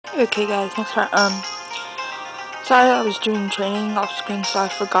Okay guys, next part, sorry I was doing training off screen, so I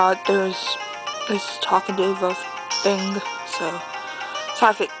forgot there's this talkative thing, so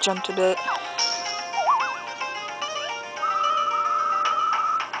sorry if it jumped a bit.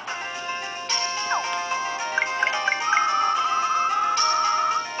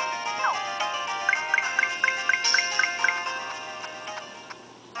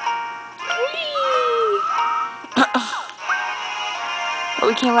 But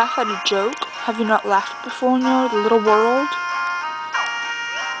we can't laugh at a joke. Have you not laughed before in your little world?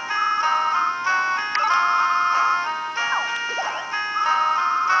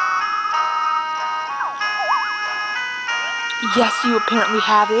 Yes, you apparently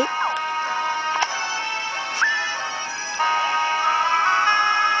have it.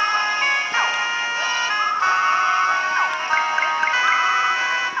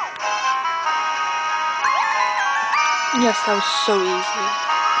 Yes, that was so easy.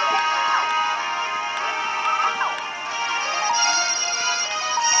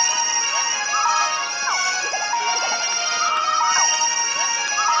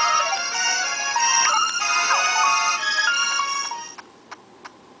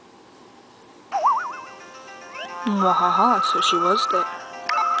 Wahaha, so she was there.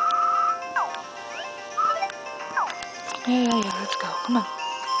 Yeah, let's go. Come on.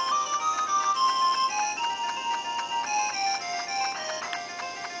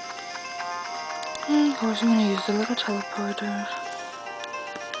 Of course, I'm gonna use the little teleporter.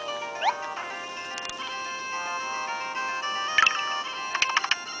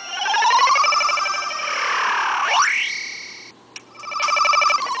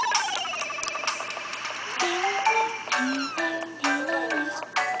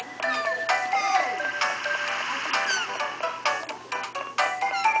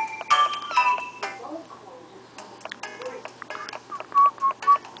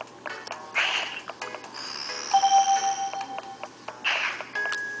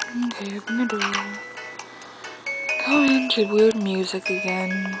 Okay, open the door. Go into weird music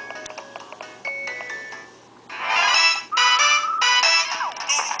again.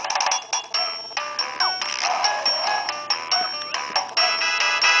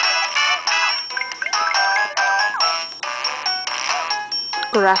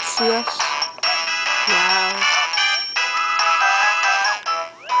 Gracias. Wow.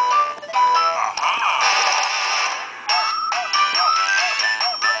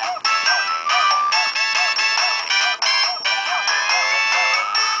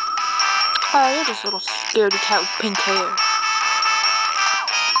 Oh, you're just a little scaredy cat with pink hair.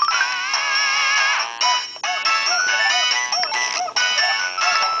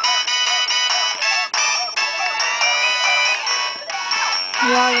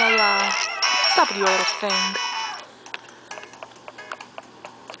 Yeah. Stop with your little thing.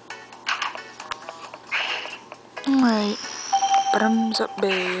 Alright. Bottoms up,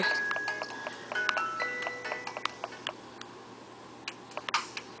 babe.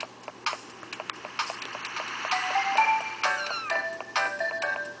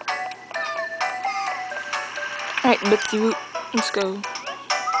 Alright, Bitsy, let's go.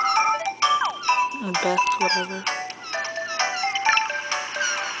 Or Beth, whatever.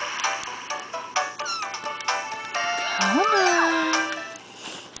 Come on.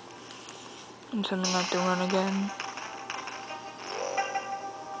 I'm sending out to run again.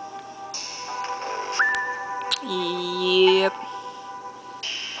 Yep.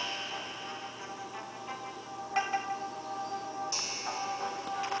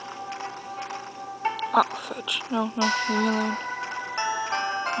 Oh, fudge. No, leave me alone.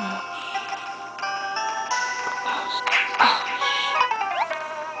 Oh.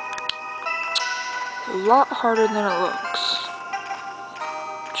 A lot harder than it looks.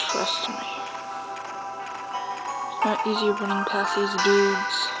 Trust me. It's not easy running past these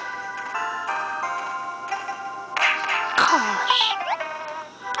dudes. Gosh.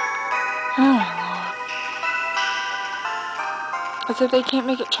 Oh my lord. I said they can't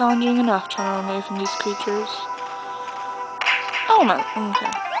make it challenging enough trying to run away from these creatures. Oh my,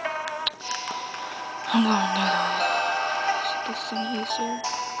 okay. I'm going the other way. Is this thing easier?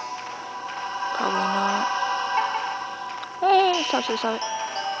 Probably not. Hey, stop it.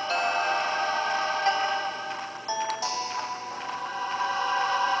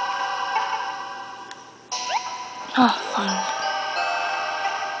 Ah, finally.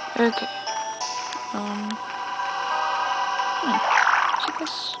 Okay. Is it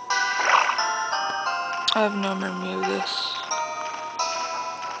this? I have no memory of this.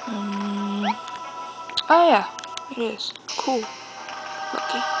 Oh yeah, it is. Cool.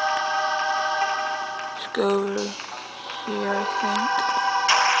 Lucky. Let's go over here, I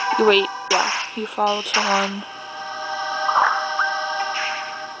think. You wait, yeah, you follow to one.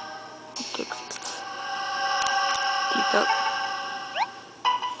 Deep up.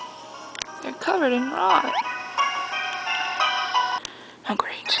 They're covered in rot. Oh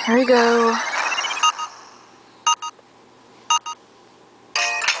great, here we go.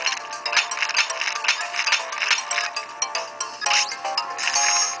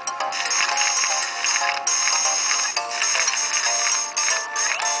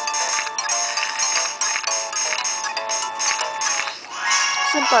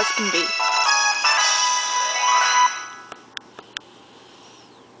 Simple as can be.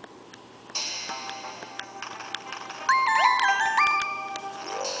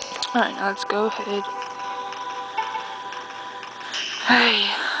 Alright, now let's go ahead. Hey,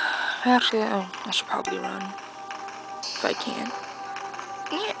 actually, I should probably run. If I can.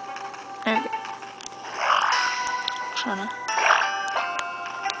 Yeah. Okay. Trying to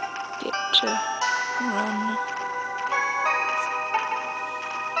get to run.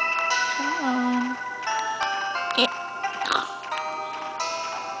 Come on. Yeah.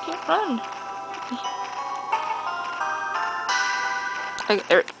 Yeah, run. Okay,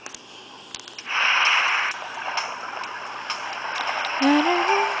 there we go.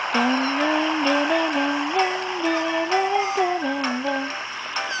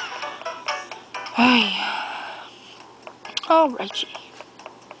 Hey. Alrighty.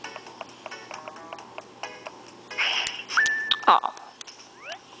 Oh.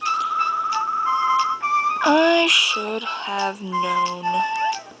 I should have known.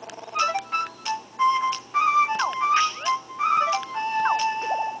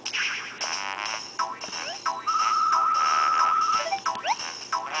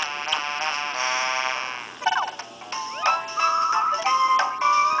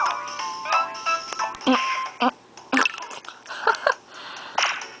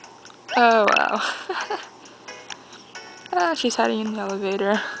 Oh wow. She's hiding in the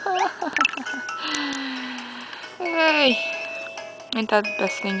elevator. Hey. Ain't that the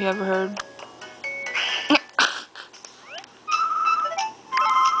best thing you ever heard?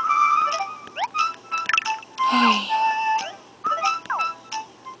 Hey.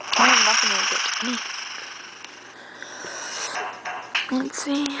 I'm not gonna get me. Let's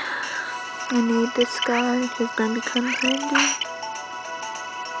see. I need this guy. He's gonna become handy.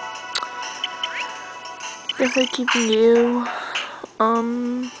 Guess I'm keeping you.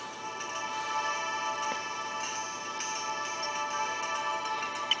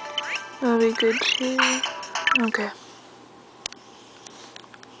 That'll be good too. Okay.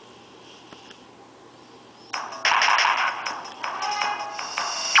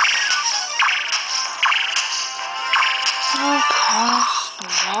 Oh gosh, the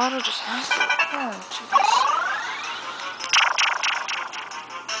water just has to. Oh jeez.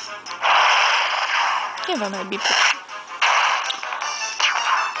 Yeah, that might be pretty.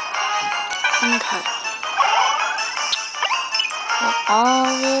 Okay. Well,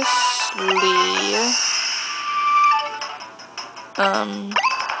 obviously,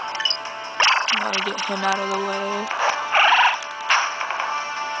 gotta get him out of the way.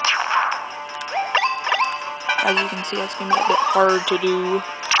 As you can see, that's gonna be a bit hard to do.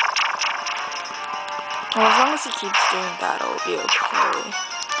 Well, as long as he keeps doing that, it'll be okay.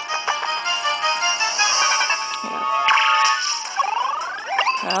 Yeah.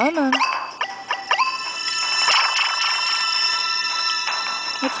 Come on.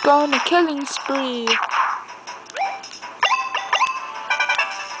 Let's go on a killing spree.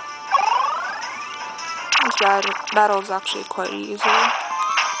 This battle is actually quite easy.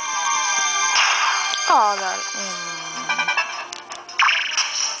 Oh, that.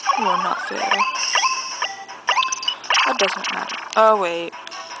 You are not fair. That doesn't matter. Oh, wait.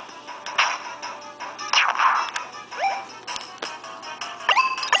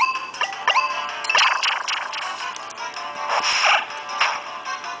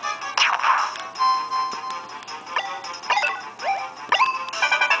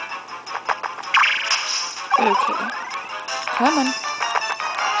 Okay. Come on.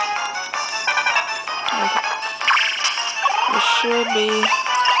 Okay. This should be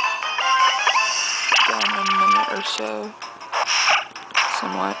done in a minute or so.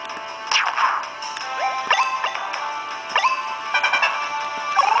 Somewhat.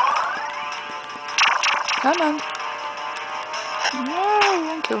 Come on. No, you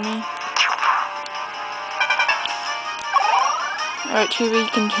won't kill me. Alright, to be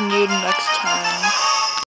continued next time.